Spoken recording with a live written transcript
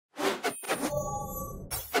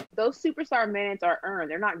those superstar minutes are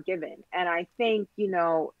earned. They're not given. And I think,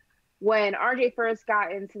 when RJ first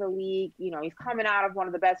got into the league, he's coming out of one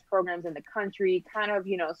of the best programs in the country, kind of,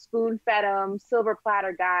 spoon fed him, silver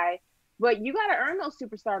platter guy. But you got to earn those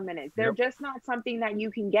superstar minutes. They're just not something that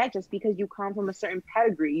you can get just because you come from a certain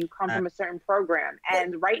pedigree. You come from a certain program.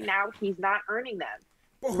 And right now, he's not earning them.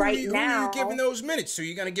 But who are you giving those minutes? So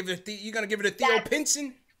you're gonna give it to Theo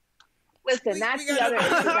Pinson? Listen, that's the other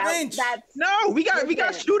issue. No, we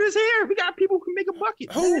got shooters here. We got people who can make a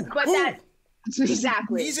bucket. Who? But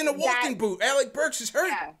exactly. He's in a walking boot. Alec Burks is hurt.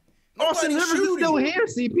 Yeah. Austin Rivers is still here,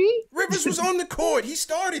 CP. Rivers was on the court. He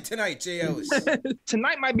started tonight, J. Ellis.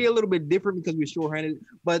 Tonight might be a little bit different because we're short-handed.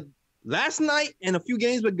 But last night and a few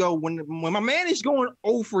games ago, when my man is going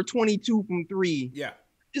 0 for 22 from 3, yeah,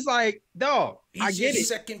 it's like, dog, I get it. He's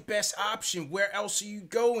your second best option. Where else are you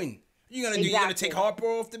going? You gonna take Harper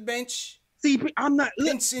off the bench? CP, I'm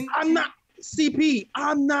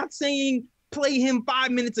not saying play him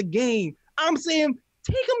 5 minutes a game. I'm saying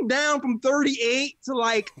take him down from 38 to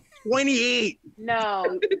like 28.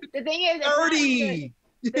 No, the thing is, 30.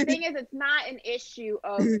 The thing is, it's not an issue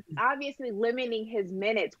of obviously limiting his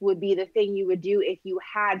minutes would be the thing you would do if you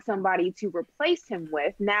had somebody to replace him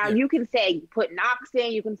with. Now you can say put Knox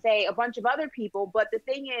in, you can say a bunch of other people, but the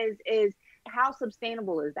thing is how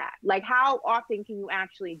sustainable is that? Like, how often can you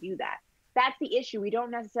actually do that? That's the issue. We don't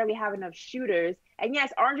necessarily have enough shooters. And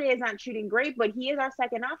yes, RJ is not shooting great, but he is our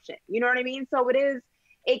second option. You know what I mean? So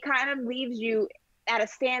it kind of leaves you at a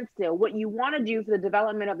standstill. What you want to do for the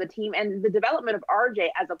development of the team and the development of RJ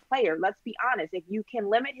as a player, let's be honest, if you can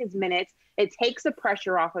limit his minutes, it takes the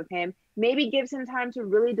pressure off of him, maybe gives him time to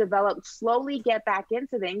really develop, slowly get back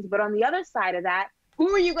into things. But on the other side of that, who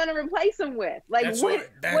are you going to replace him with? Like, what's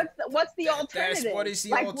the alternative? That's what is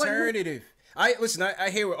the alternative? I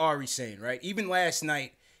hear what Ari's saying, right? Even last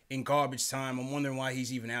night in garbage time, I'm wondering why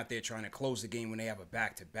he's even out there trying to close the game when they have a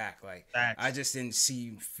back-to-back. Like, I just didn't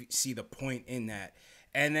see the point in that.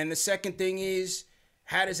 And then the second thing is,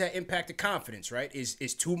 how does that impact the confidence, right?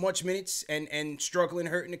 Is too much minutes and struggling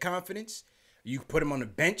hurting the confidence? You put him on the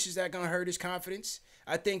bench, is that going to hurt his confidence?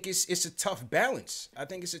 I think it's a tough balance. I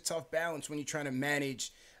think it's a tough balance when you're trying to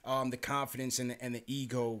manage the confidence and the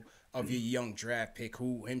ego of your young draft pick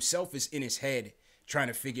who himself is in his head trying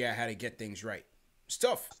to figure out how to get things right. It's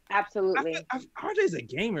tough. Absolutely. RJ's a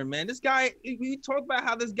gamer, man. This guy, we talk about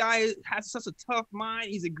how this guy has such a tough mind.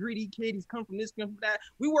 He's a greedy kid. He's come from this, come from that.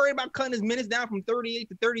 We worry about cutting his minutes down from 38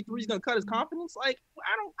 to 33. He's going to cut his confidence. Like,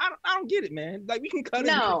 I don't get it, man. Like, we can cut it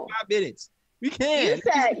in 5 minutes. We can.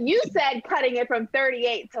 You said cutting it from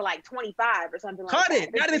 38 to like 25 or something like that. Cut it.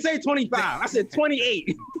 I didn't say 25. I said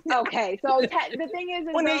 28. Okay. So the thing is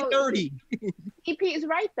 28, 30. EP is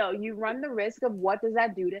right, though. You run the risk of what does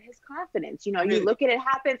that do to his confidence? You look at it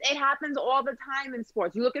happens. It happens all the time in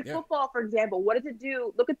sports. You look at football, for example. What does it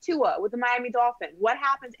do? Look at Tua with the Miami Dolphins. What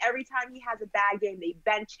happens every time he has a bad game? They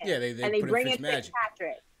bench him. Yeah, they bring in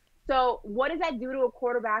Fitzpatrick. So what does that do to a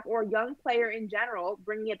quarterback or a young player in general,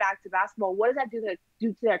 bringing it back to basketball? What does that do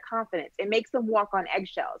to their confidence? It makes them walk on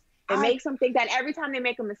eggshells. It makes them think that every time they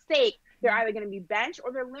make a mistake, they're either going to be benched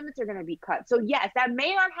or their limits are going to be cut. So, yes, that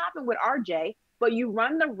may not happen with RJ, but you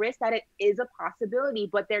run the risk that it is a possibility.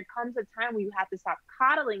 But there comes a time when you have to stop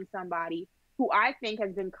coddling somebody who I think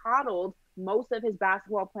has been coddled most of his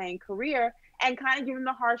basketball playing career and kind of give him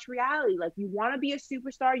the harsh reality. Like, you want to be a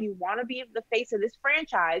superstar, you want to be the face of this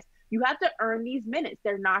franchise, you have to earn these minutes.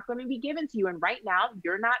 They're not going to be given to you. And right now,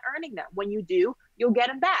 you're not earning them. When you do, you'll get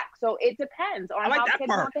them back. So it depends on how kids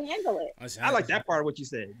want to handle it. I like that part of what you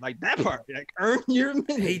said. Like that part. Like, earn your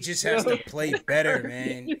minutes. He just has to play better,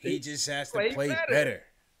 man. He just has to play better.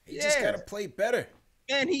 He just got to play better.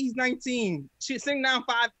 Man, he's 19. Sitting down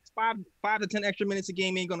five to 10 extra minutes a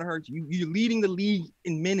game ain't going to hurt you. You're leading the league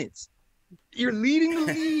in minutes. You're leading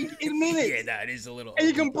the league in minutes. Yeah, it is a little. And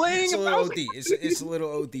you complaining about OD. It's a little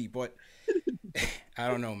OD, but I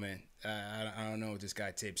don't know, man. I don't know what this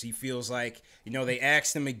guy tips. He feels like, they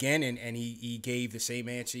asked him again, and he gave the same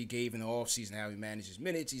answer he gave in the offseason, how he manages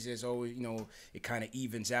minutes. He says, it kind of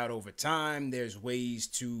evens out over time. There's ways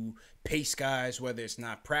to pace guys, whether it's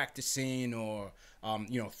not practicing or,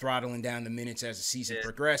 throttling down the minutes as the season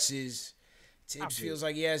progresses. Tibbs feels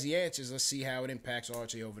like he has the answers. Let's see how it impacts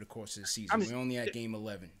RJ over the course of the season. We're only at game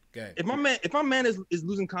 11. Go ahead. If my man is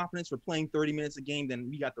losing confidence for playing 30 minutes a game, then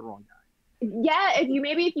we got the wrong guy. Yeah,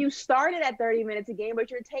 if you started at 30 minutes a game, but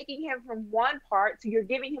you're taking him from one part, so you're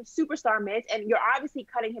giving him superstar minutes, and you're obviously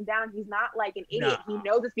cutting him down. He's not like an idiot. He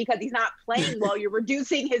knows it's because he's not playing well. You're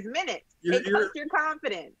reducing his minutes. It cuts your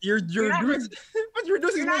confidence. You're not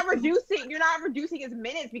reducing his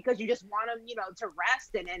minutes because you just want him, to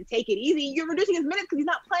rest and take it easy. You're reducing his minutes because he's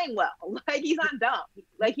not playing well. Like, he's not dumb.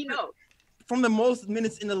 Like, he knows. From the most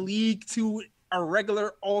minutes in the league to a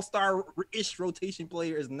regular all-star-ish rotation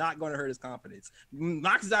player is not going to hurt his confidence.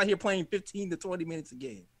 Knox is out here playing 15 to 20 minutes a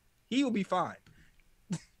game. He will be fine.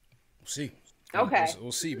 We'll see. Okay.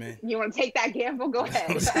 We'll see, man. You want to take that gamble? Go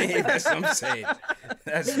ahead. That's what I'm saying.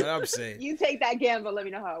 That's what I'm saying. You take that gamble. Let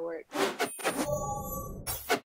me know how it works.